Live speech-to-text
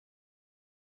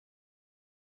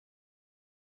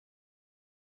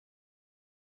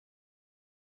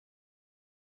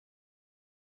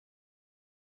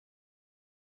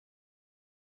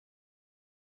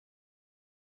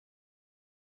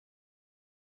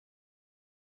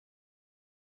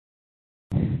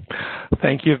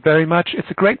Thank you very much.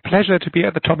 It's a great pleasure to be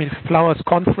at the Tommy Flowers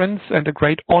conference and a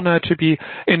great honor to be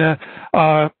in a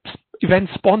event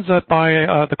sponsored by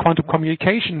the quantum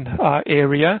communication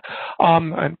area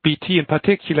and BT in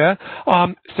particular.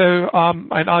 And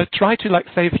I'll try to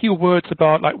say a few words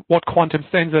about what quantum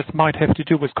sensors might have to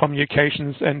do with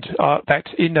communications and that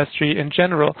industry in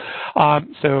general.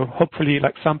 So hopefully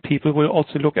some people will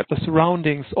also look at the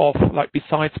surroundings of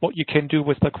besides what you can do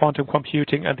with the quantum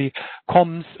computing and the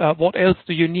comms, what else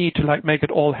do you need to make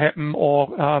it all happen, or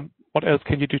what else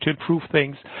can you do to improve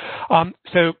things?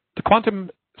 So the quantum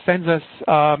sensors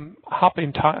hub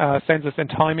in sensors and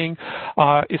timing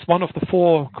is one of the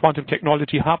 4 quantum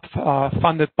technology hubs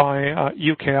funded by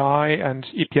UKI and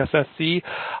EPSRC.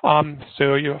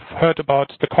 So you've heard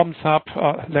about the comms hub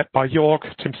led by York.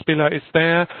 Tim Spiller is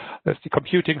there. There's the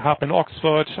computing hub in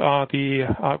Oxford,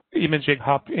 the imaging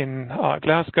hub in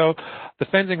Glasgow. The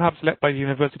sensing hubs led by the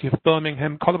University of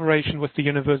Birmingham, collaboration with the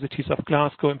universities of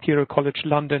Glasgow, Imperial College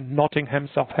London, Nottingham,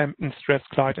 Southampton,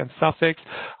 Strathclyde and Sussex.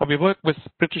 We work with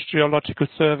British Geological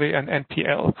Survey and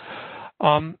NPL.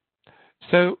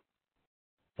 So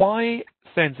why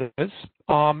sensors?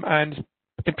 And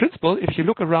in principle, if you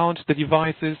look around the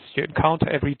devices you encounter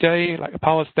every day, like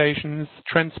power stations,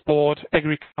 transport,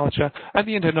 agriculture, and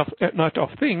the Internet of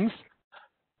Things,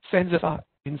 sensors are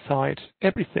inside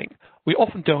everything. We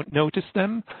often don't notice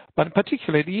them, but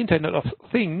particularly the Internet of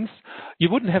Things,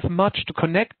 you wouldn't have much to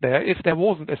connect there if there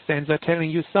wasn't a sensor telling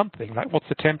you something, like what's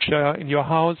the temperature in your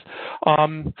house,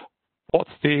 what's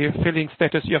the filling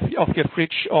status of your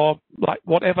fridge, or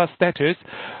whatever status.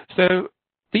 So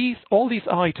all these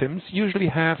items usually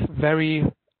have very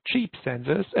cheap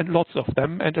sensors and lots of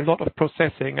them, and a lot of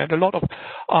processing and a lot of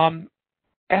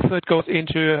effort goes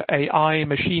into AI,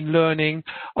 machine learning,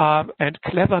 and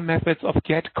clever methods of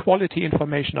get quality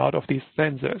information out of these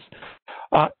sensors.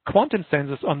 Quantum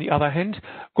sensors, on the other hand,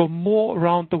 go more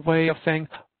around the way of saying,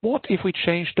 what if we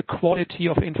change the quality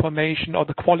of information or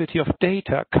the quality of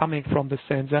data coming from the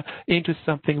sensor into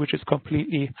something which is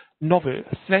completely novel,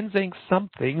 sensing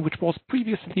something which was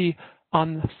previously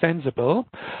unsensible.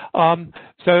 And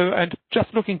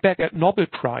just looking back at Nobel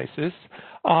Prizes,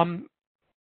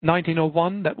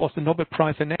 1901, that was the Nobel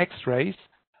Prize in X-rays,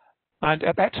 and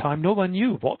at that time no one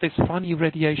knew what this funny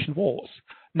radiation was.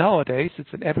 Nowadays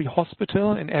it's in every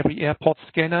hospital, in every airport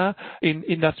scanner, in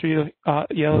industrial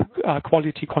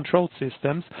quality control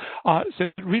systems. So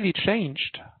it really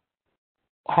changed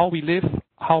how we live,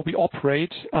 how we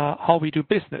operate, how we do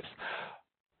business.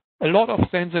 A lot of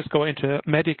sensors go into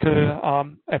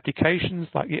medical applications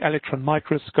like the electron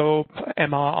microscope,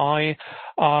 MRI,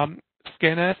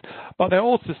 scanners, but there are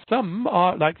also some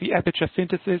like the aperture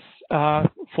synthesis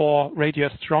for radio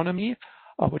astronomy,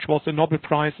 which was a Nobel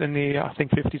Prize in the, I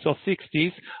think, 50s or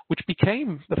 60s, which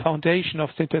became the foundation of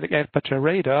synthetic aperture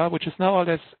radar, which is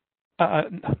nowadays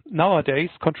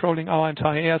controlling our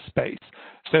entire airspace.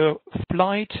 So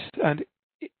flight and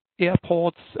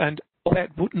airports and all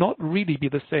that would not really be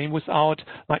the same without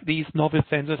these novel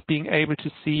sensors being able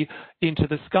to see into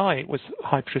the sky with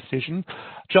high precision.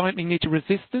 Giant magnetic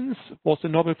resistance was the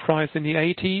Nobel Prize in the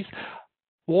 80s,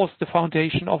 was the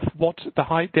foundation of what the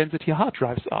high density hard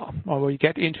drives are, or where you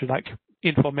get into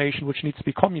information which needs to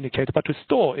be communicated, but to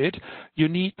store it, you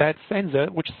need that sensor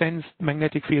which sends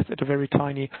magnetic fields at a very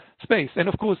tiny space. And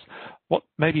of course, what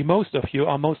maybe most of you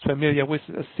are most familiar with,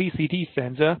 a CCD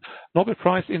sensor, Nobel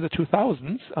Prize in the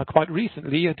 2000s, quite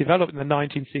recently, developed in the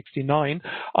 1969,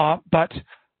 but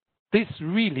this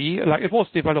really, it was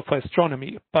developed for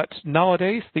astronomy, but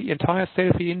nowadays the entire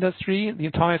selfie industry, the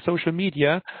entire social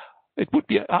media,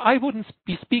 I wouldn't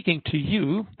be speaking to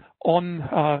you on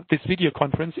this video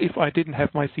conference if I didn't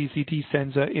have my CCD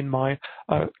sensor in my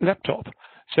laptop.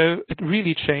 So it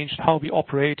really changed how we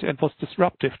operate and was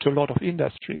disruptive to a lot of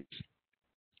industries.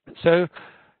 So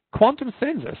quantum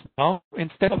sensors now,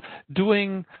 instead of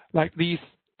doing these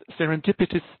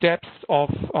serendipitous steps of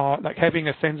having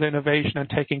a sensor innovation and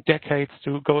taking decades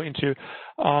to go into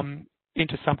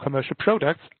some commercial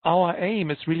products, our aim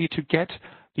is really to get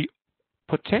the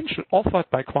potential offered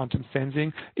by quantum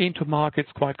sensing into markets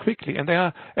quite quickly. And there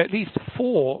are at least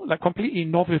 4 completely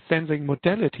novel sensing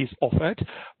modalities offered.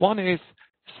 One is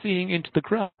seeing into the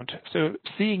ground, so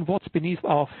seeing what's beneath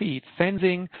our feet,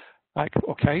 sensing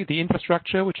the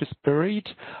infrastructure which is buried,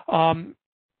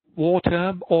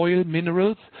 water, oil,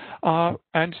 minerals,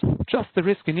 and just the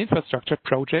risk in infrastructure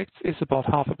projects is about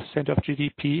 0.5% of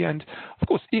GDP. And of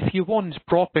course, if you want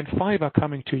broadband fiber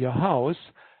coming to your house,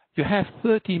 you have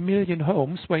 30 million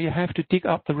homes where you have to dig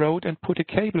up the road and put a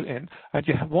cable in, and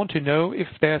you want to know if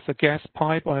there's a gas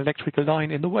pipe or electrical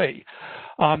line in the way.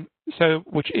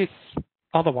 Which is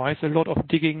otherwise a lot of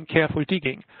digging, careful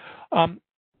digging.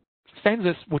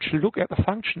 Sensors which look at the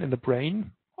function in the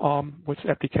brain with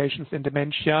applications in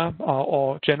dementia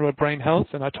or general brain health,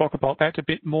 and I talk about that a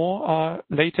bit more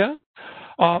later.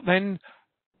 Then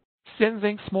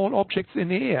sensing small objects in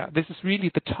the air. This is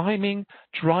really the timing,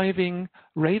 driving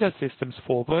radar systems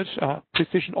forward,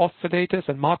 precision oscillators,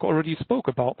 and Mark already spoke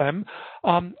about them,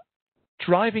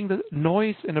 driving the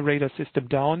noise in a radar system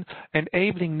down,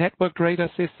 enabling networked radar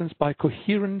systems by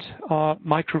coherent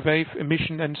microwave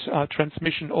emission and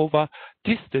transmission over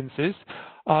distances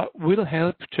will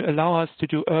help to allow us to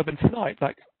do urban flight,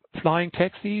 like flying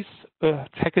taxis,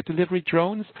 packet delivery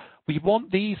drones. We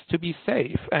want these to be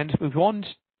safe, and we want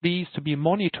these to be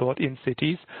monitored in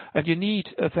cities, and you need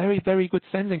a very, very good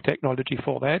sensing technology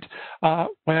for that,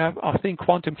 where I think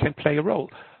quantum can play a role.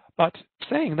 But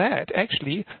saying that,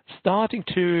 actually starting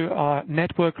to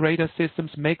network radar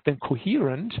systems, make them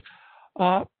coherent,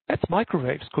 that's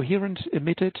microwaves, coherent,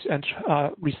 emitted and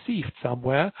received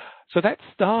somewhere. So that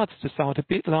starts to sound a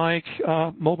bit like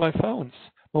mobile phones,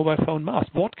 mobile phone masts.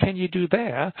 What can you do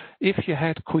there if you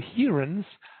had coherence,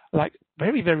 like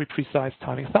very, very precise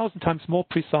timing, 1,000 times more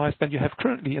precise than you have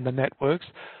currently in the networks?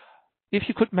 If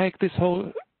you could make this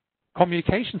whole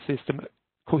communication system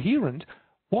coherent,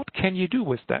 what can you do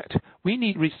with that? We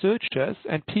need researchers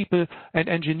and people and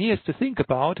engineers to think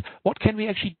about what can we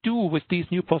actually do with these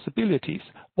new possibilities?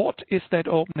 What is that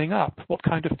opening up? What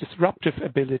kind of disruptive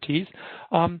abilities?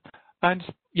 And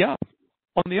yeah,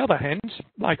 on the other hand,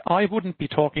 like I wouldn't be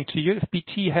talking to you if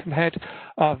BT hadn't had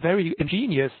very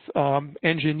ingenious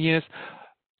engineers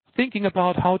thinking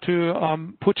about how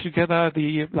to put together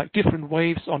the different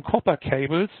waves on copper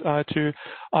cables to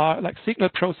signal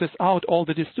process out all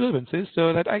the disturbances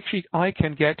so that actually I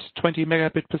can get 20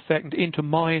 megabit per second into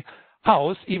my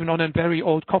house, even on a very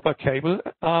old copper cable.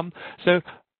 So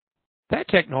that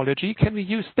technology, can we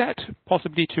use that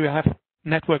possibly to have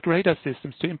networked radar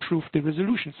systems to improve the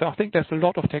resolution? So I think there's a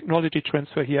lot of technology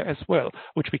transfer here as well,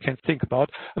 which we can think about.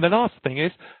 And the last thing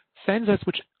is sensors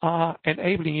which are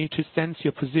enabling you to sense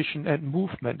your position and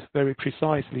movement very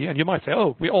precisely. And you might say,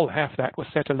 oh, we all have that with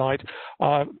satellite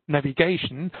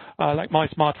navigation, like my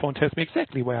smartphone tells me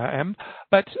exactly where I am.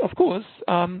 But of course,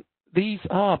 these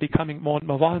are becoming more and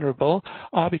more vulnerable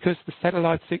because the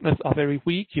satellite signals are very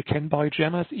weak. You can buy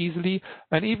jammers easily,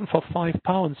 and even for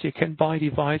 £5, you can buy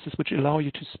devices which allow you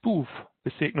to spoof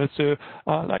the signal. So,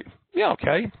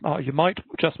 you might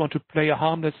just want to play a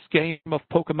harmless game of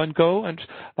Pokemon Go and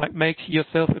make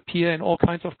yourself appear in all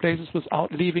kinds of places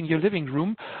without leaving your living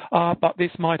room. But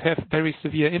this might have very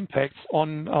severe impacts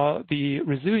on the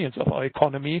resilience of our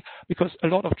economy because a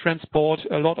lot of transport,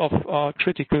 a lot of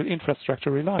critical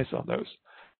infrastructure relies on those.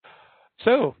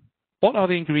 So, what are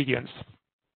the ingredients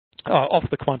of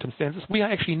the quantum sensors? We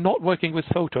are actually not working with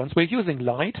photons. We're using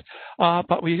light,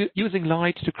 but we're using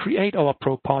light to create our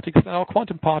probe particles and our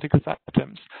quantum particles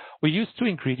atoms. We use two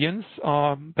ingredients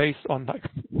based on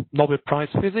Nobel Prize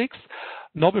physics.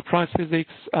 Nobel Prize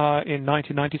physics in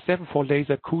 1997 for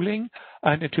laser cooling,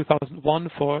 and in 2001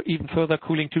 for even further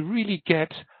cooling to really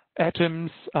get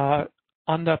atoms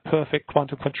under perfect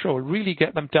quantum control, really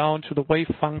get them down to the wave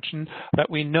function that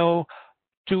we know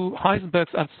to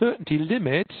Heisenberg's uncertainty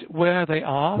limit where they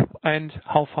are and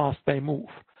how fast they move.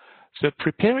 So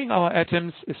preparing our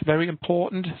atoms is very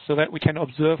important so that we can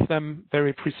observe them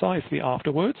very precisely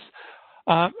afterwards.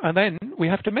 And then we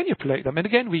have to manipulate them. And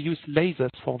again, we use lasers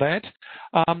for that.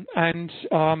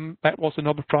 That was a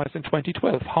Nobel Prize in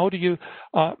 2012. How do you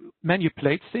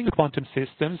manipulate single quantum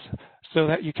systems so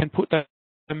that you can put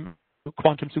them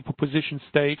quantum superposition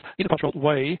state in a controlled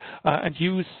way and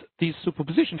use these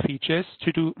superposition features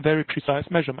to do very precise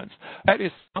measurements? That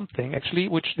is something actually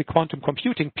which the quantum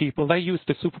computing people, they use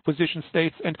the superposition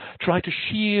states and try to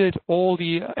shield all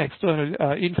the external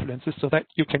influences so that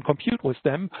you can compute with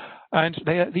them. And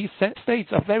these states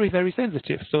are very, very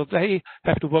sensitive, so they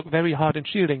have to work very hard in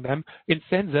shielding them. In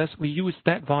sensors, we use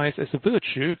that bias as a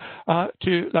virtue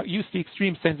to use the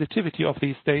extreme sensitivity of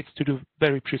these states to do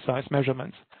very precise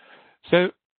measurements. So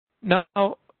now,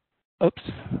 oops,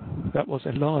 that was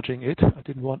enlarging it. I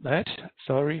didn't want that.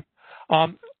 Sorry.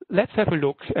 Let's have a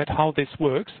look at how this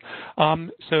works.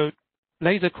 So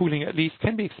laser cooling, at least,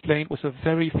 can be explained with a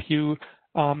very few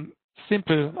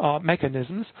simple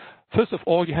mechanisms. First of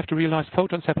all, you have to realize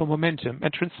photons have a momentum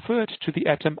and transfer it to the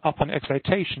atom upon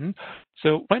excitation.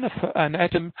 So when an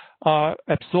atom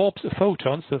absorbs a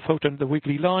photon, so photon the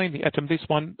wiggly line, the atom this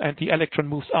one, and the electron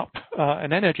moves up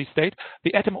an energy state,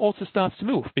 the atom also starts to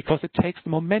move because it takes the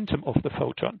momentum of the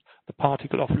photon. the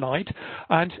particle of light.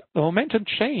 And the momentum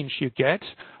change you get,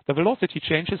 the velocity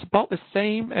change, is about the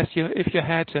same as if you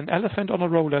had an elephant on a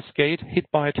roller skate hit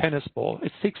by a tennis ball.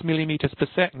 It's 6 millimeters per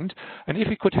second. And if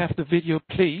we could have the video,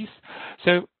 please.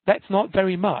 So that's not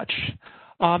very much.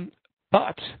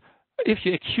 But if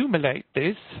you accumulate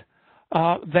this,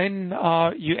 then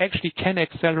you actually can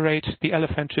accelerate the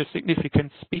elephant to a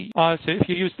significant speed. So if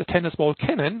you use the tennis ball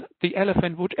cannon, the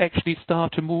elephant would actually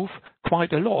start to move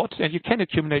quite a lot, and you can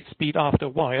accumulate speed after a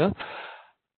while.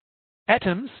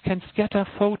 Atoms can scatter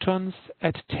photons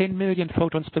at 10 million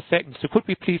photons per second. So could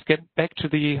we please get back to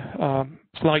the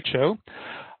slideshow?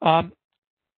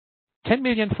 10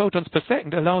 million photons per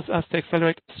second allows us to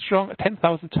accelerate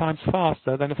 10,000 times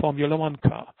faster than a Formula One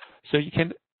car. So you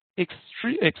can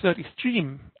exert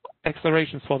extreme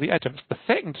accelerations for the atoms. The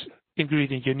second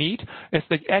ingredient you need is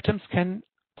that atoms can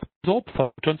absorb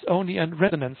photons only in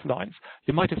resonance lines.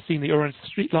 You might have seen the orange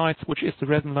street lights, which is the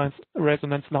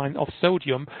resonance line of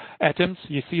sodium atoms.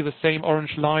 You see the same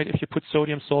orange light if you put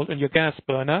sodium salt in your gas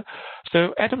burner.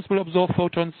 So atoms will absorb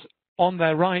photons on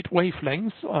their right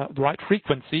wavelengths, the right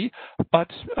frequency,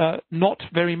 but not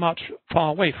very much far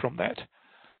away from that.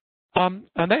 And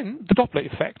then the Doppler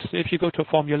effect. So if you go to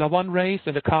a Formula One race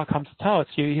and a car comes towards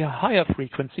you, you hear a higher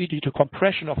frequency due to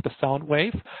compression of the sound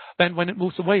wave than when it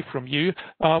moves away from you,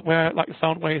 where like the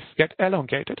sound waves get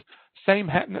elongated. Same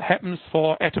happens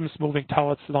for atoms moving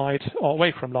towards light or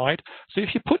away from light. So if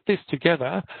you put this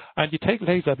together and you take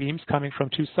laser beams coming from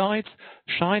two sides,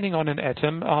 shining on an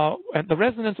atom, and the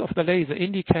resonance of the laser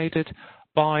indicated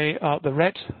by the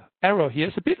red arrow here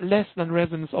is a bit less than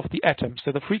resonance of the atom.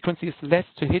 So the frequency is less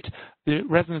to hit the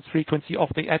resonance frequency of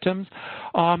the atoms.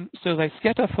 So they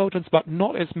scatter photons, but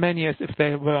not as many as if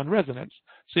they were on resonance.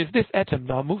 So if this atom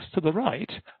now moves to the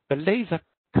right, the laser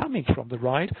coming from the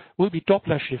right will be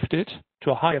Doppler shifted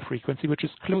to a higher frequency, which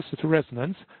is closer to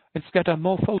resonance, and scatter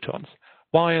more photons,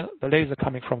 while the laser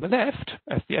coming from the left,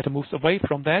 as the atom moves away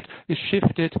from that, is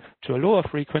shifted to a lower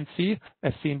frequency,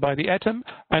 as seen by the atom,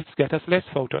 and scatters less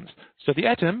photons. So the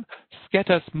atom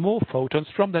scatters more photons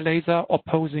from the laser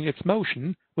opposing its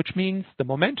motion, which means the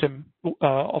momentum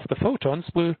of the photons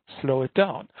will slow it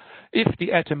down. If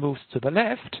the atom moves to the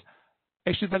left,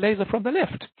 actually the laser from the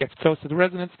left gets closer to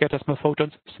resonance, scatters more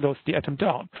photons, slows the atom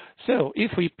down. So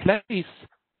if we place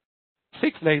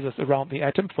 6 lasers around the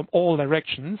atom from all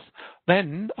directions,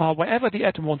 then wherever the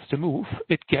atom wants to move,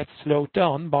 it gets slowed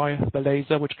down by the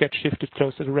laser, which gets shifted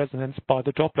closer to resonance by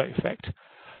the Doppler effect.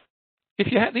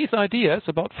 If you had these ideas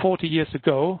about 40 years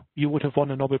ago, you would have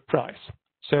won a Nobel Prize.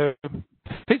 So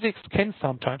physics can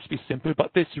sometimes be simple,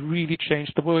 but this really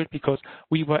changed the world because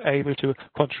we were able to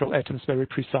control atoms very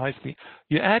precisely.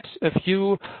 You add a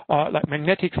few like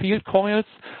magnetic field coils,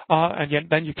 and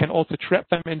then you can also trap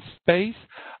them in space.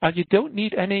 And you don't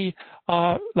need any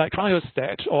like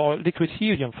cryostat or liquid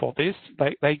helium for this.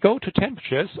 They go to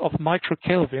temperatures of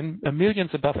microkelvin,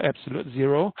 millions above absolute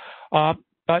zero.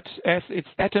 But as it's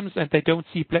atoms and they don't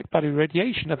see black body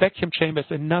radiation, a vacuum chamber is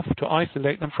enough to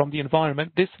isolate them from the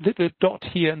environment. This little dot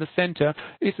here in the center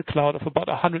is a cloud of about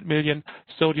 100 million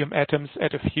sodium atoms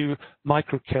at a few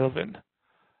microkelvin.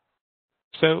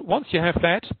 So once you have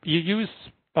that, you use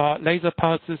laser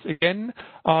pulses again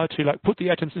to like put the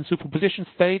atoms in superposition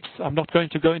states. I'm not going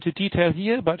to go into detail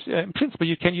here, but in principle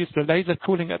you can use the laser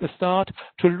cooling at the start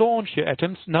to launch your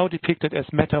atoms, now depicted as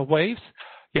matter waves.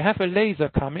 You have a laser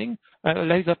coming, a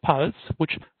laser pulse,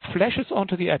 which flashes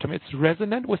onto the atom. It's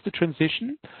resonant with the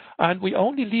transition, and we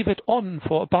only leave it on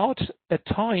for about a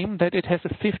time that it has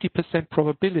a 50%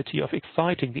 probability of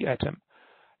exciting the atom.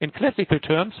 In classical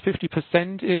terms,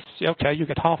 50% is, okay, you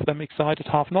get half of them excited,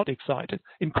 half not excited.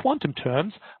 In quantum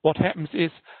terms, what happens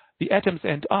is the atoms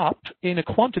end up in a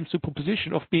quantum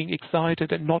superposition of being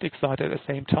excited and not excited at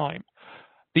the same time.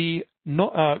 The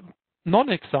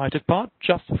non-excited part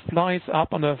just flies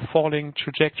up on a falling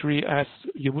trajectory as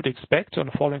you would expect on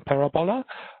a falling parabola.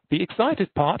 The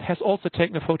excited part has also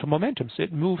taken a photomomentum, so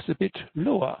it moves a bit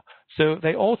lower. So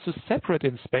they also separate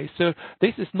in space. So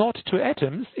this is not two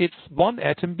atoms, it's one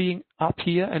atom being up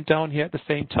here and down here at the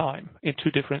same time in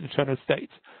two different internal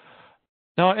states.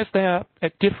 Now, as they are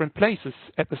at different places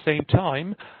at the same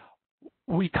time,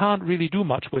 we can't really do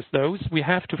much with those. We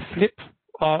have to flip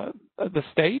the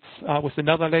states with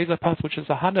another laser pulse, which is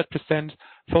 100%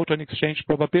 photon exchange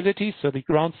probability. So the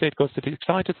ground state goes to the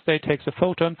excited state, takes a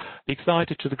photon, the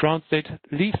excited to the ground state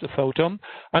leaves a photon,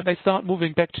 and they start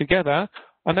moving back together.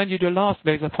 And then you do a last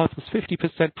laser pulse with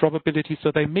 50% probability,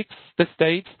 so they mix the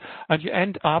states, and you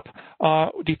end up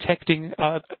detecting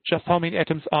just how many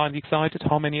atoms are in the excited,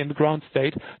 how many in the ground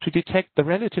state, to detect the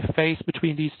relative phase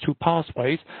between these two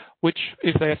pathways, which,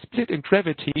 if they are split in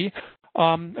gravity,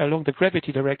 along the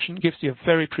gravity direction gives you a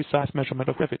very precise measurement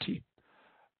of gravity.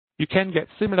 You can get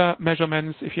similar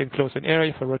measurements if you enclose an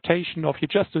area for rotation, or if you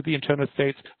just do the internal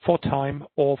states for time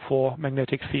or for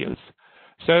magnetic fields.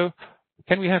 So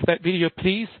can we have that video,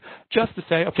 please? Just to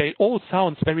say, okay, it all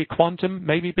sounds very quantum,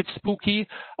 maybe a bit spooky,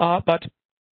 but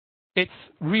it's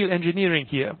real engineering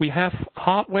here. We have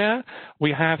hardware,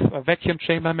 we have a vacuum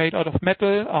chamber made out of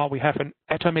metal, we have an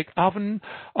atomic oven,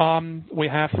 we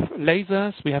have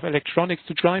lasers, we have electronics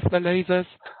to drive the lasers,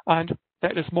 and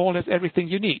that is more or less everything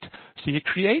you need. So you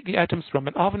create the atoms from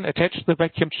an oven, attach to the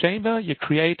vacuum chamber, you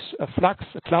create a flux,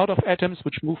 a cloud of atoms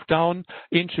which move down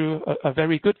into a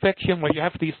very good vacuum where you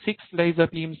have these 6 laser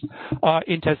beams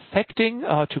intersecting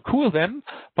to cool them.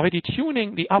 By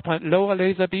detuning the upper and lower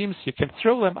laser beams, you can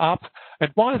throw them up, and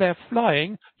while they're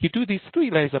flying, you do these 3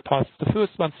 laser pulses. The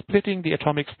first one splitting the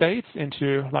atomic states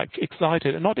into like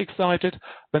excited and not excited.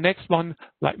 The next one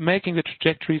like making the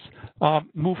trajectories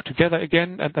move together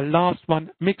again, and the last one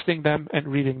mixing them and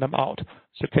reading them out.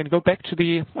 So can you go back to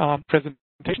the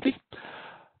presentation, please?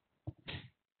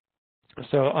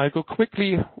 So I'll go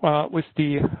quickly with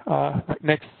the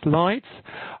next slides.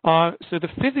 So the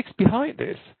physics behind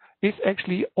this is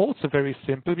actually also very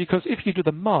simple, because if you do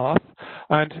the math,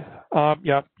 and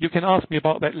yeah, you can ask me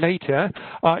about that later,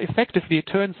 effectively it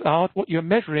turns out what you're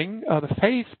measuring, the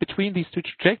phase between these 2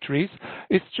 trajectories,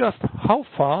 is just how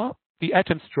far the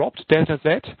atoms dropped, delta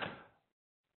Z,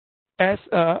 as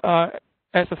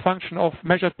a function of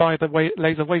measured by the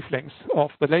laser wavelengths of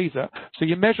the laser. So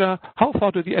you measure how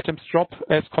far do the atoms drop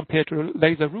as compared to a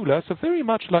laser ruler. So very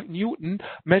much like Newton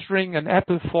measuring an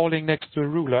apple falling next to a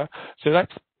ruler. So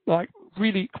that's like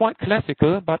really quite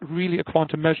classical, but really a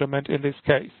quantum measurement in this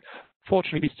case.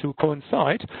 Fortunately, these 2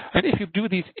 coincide. And if you do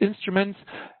these instruments,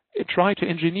 try to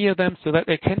engineer them so that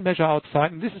they can measure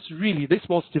outside. And this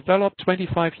was developed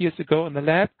 25 years ago in the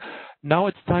lab. Now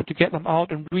it's time to get them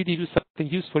out and really do something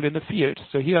useful in the field.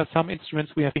 So here are some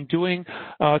instruments we have been doing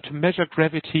to measure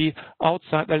gravity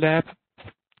outside the lab,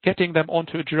 getting them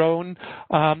onto a drone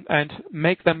and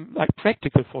make them like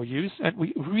practical for use. And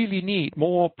we really need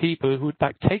more people who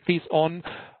like take these on,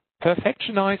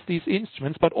 perfectionize these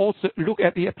instruments, but also look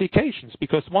at the applications,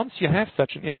 because once you have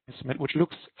such an instrument which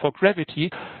looks for gravity,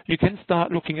 you can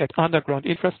start looking at underground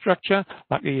infrastructure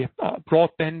like the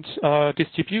broadband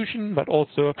distribution, but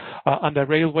also under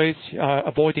railways,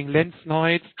 avoiding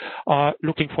landslides,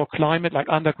 looking for climate like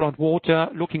underground water,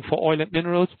 looking for oil and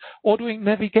minerals, or doing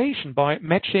navigation by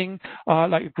matching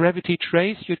like a gravity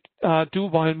trace you do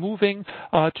while moving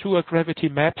to a gravity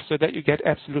map so that you get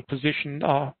absolute position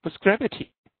with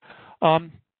gravity.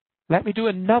 Let me do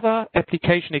another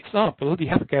application example, the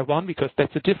healthcare one, because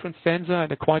that's a different sensor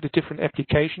and quite a different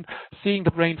application, seeing the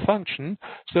brain function.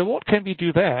 So what can we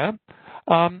do there?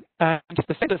 And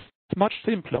the sensor is much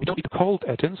simpler. We don't need cold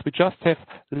atoms. We just have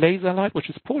laser light, which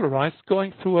is polarized,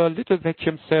 going through a little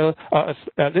vacuum cell,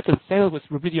 a little cell with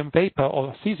rubidium vapor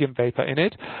or cesium vapor in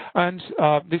it. And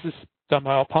this is done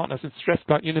by our partners in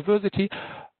Strathclyde University.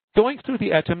 Going through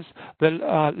the atoms,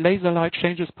 the laser light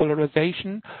changes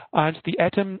polarization, and the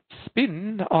atom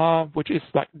spin, which is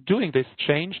like doing this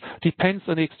change, depends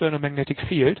on the external magnetic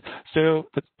field. So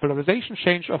the polarization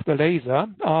change of the laser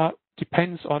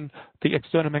depends on the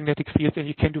external magnetic field, and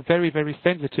you can do very, very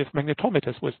sensitive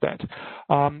magnetometers with that.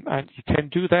 And you can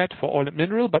do that for oil and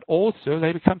mineral, but also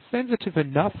they become sensitive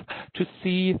enough to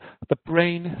see the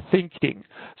brain thinking.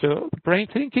 So the brain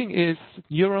thinking is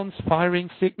neurons firing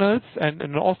signals, and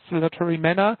in an oscillatory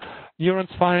manner, neurons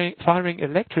firing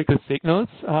electrical signals,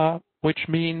 which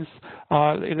means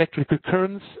electrical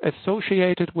currents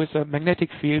associated with a magnetic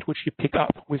field which you pick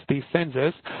up with these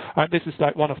sensors. This is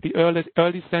like one of the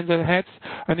early sensor heads.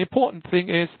 And the important thing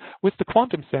is, with the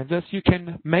quantum sensors, you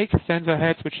can make sensor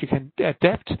heads which you can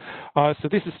adapt. So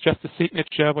this is just a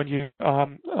signature when you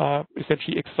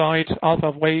essentially excite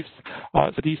alpha waves.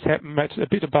 So these happen at a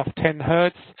bit above 10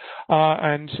 hertz.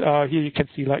 And here you can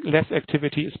see like less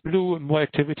activity is blue and more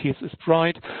activity is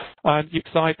bright. And you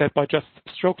excite that by just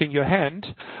stroking your hand.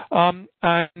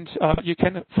 And you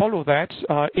can follow that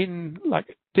in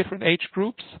like different age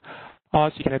groups. So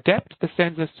you can adapt the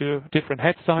sensors to different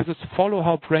head sizes, follow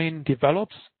how brain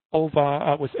develops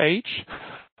over with age.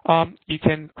 You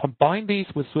can combine these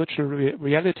with virtual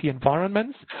reality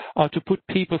environments to put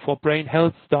people for brain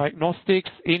health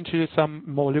diagnostics into some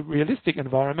more realistic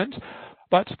environment.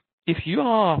 But if you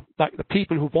are like the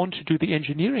people who want to do the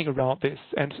engineering around this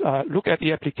and look at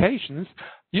the applications,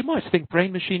 You might think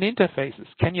brain-machine interfaces.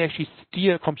 Can you actually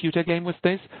steer a computer game with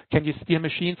this? Can you steer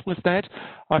machines with that?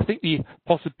 I think the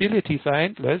possibilities are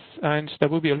endless, and there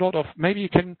will be a lot of, maybe you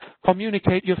can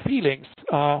communicate your feelings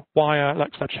via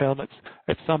like such helmets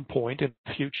at some point in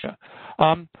the future.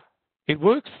 It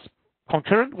works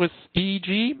concurrent with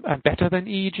EEG and better than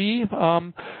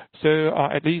EEG, so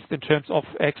at least in terms of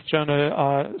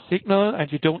external signal,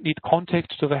 and you don't need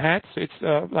contact to the head. So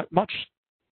it's like much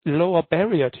lower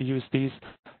barrier to use these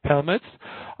helmets.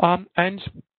 And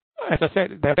as I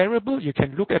said, they're variable. You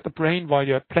can look at the brain while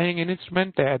you're playing an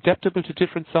instrument. They're adaptable to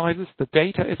different sizes. The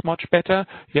data is much better.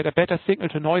 You get a better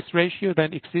signal-to-noise ratio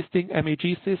than existing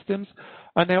MEG systems,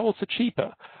 and they're also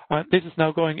cheaper. This is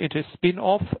now going into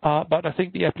spin-off, but I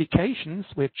think the applications,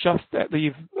 we're just at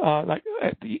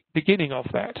the beginning of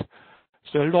that.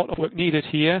 So a lot of work needed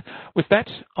here. With that,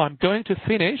 I'm going to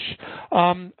finish,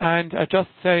 and I just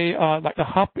say like the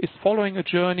hub is following a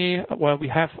journey where we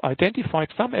have identified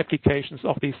some applications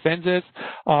of these sensors,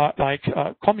 like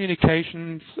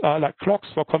communications, like clocks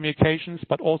for communications,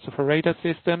 but also for radar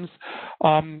systems,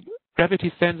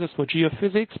 gravity sensors for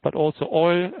geophysics, but also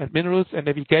oil and minerals and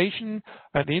navigation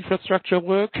and the infrastructure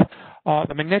work,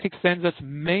 the magnetic sensors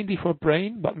mainly for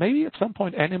brain, but maybe at some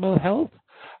point animal health,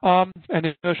 and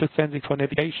inertial sensing for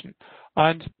navigation.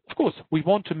 And of course, we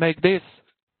want to make this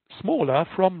smaller,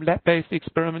 from lab-based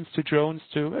experiments to drones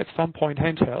to at some point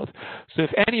handheld. So if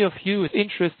any of you is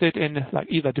interested in like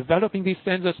either developing these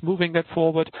sensors, moving that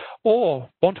forward, or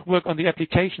want to work on the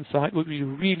application side, we'll be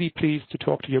really pleased to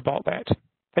talk to you about that.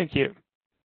 Thank you.